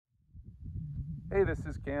Hey, this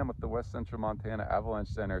is Cam with the West Central Montana Avalanche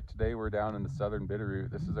Center. Today we're down in the Southern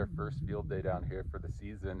Bitterroot. This is our first field day down here for the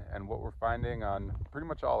season, and what we're finding on pretty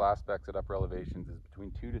much all aspects at upper elevations is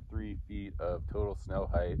between 2 to 3 feet of total snow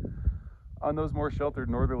height. On those more sheltered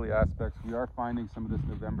northerly aspects, we are finding some of this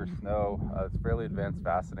November snow. It's fairly advanced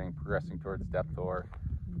faceting, progressing towards depth hoar,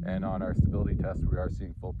 and on our stability test we are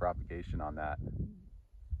seeing full propagation on that.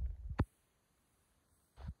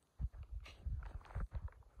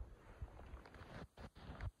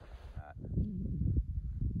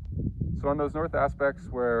 So on those north aspects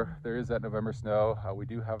where there is that November snow, we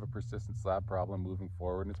do have a persistent slab problem moving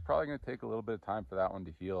forward, and it's probably going to take a little bit of time for that one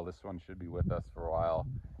to heal. This one should be with us for a while.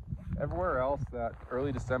 Everywhere else, that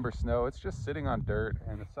early December snow, it's just sitting on dirt,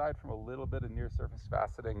 and aside from a little bit of near surface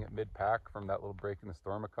faceting at mid-pack from that little break in the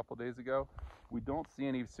storm a couple days ago, we don't see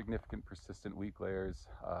any significant persistent weak layers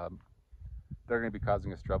that are going to be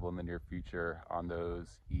causing us trouble in the near future on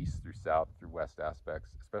those east through south through west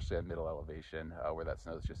aspects, especially at middle elevation where that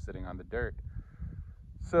snow is just sitting on the dirt.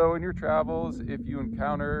 So in your travels, if you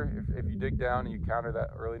dig down and you encounter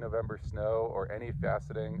that early November snow or any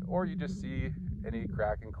faceting, or you just see any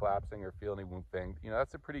cracking, collapsing, or feel any woofing,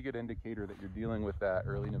 that's a pretty good indicator that you're dealing with that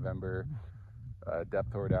early November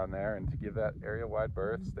depth hoar down there. And to give that area wide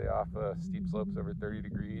berth, stay off steep slopes over 30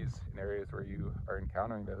 degrees in areas where you are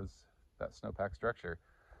encountering that snowpack structure.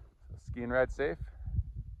 So ski and ride safe.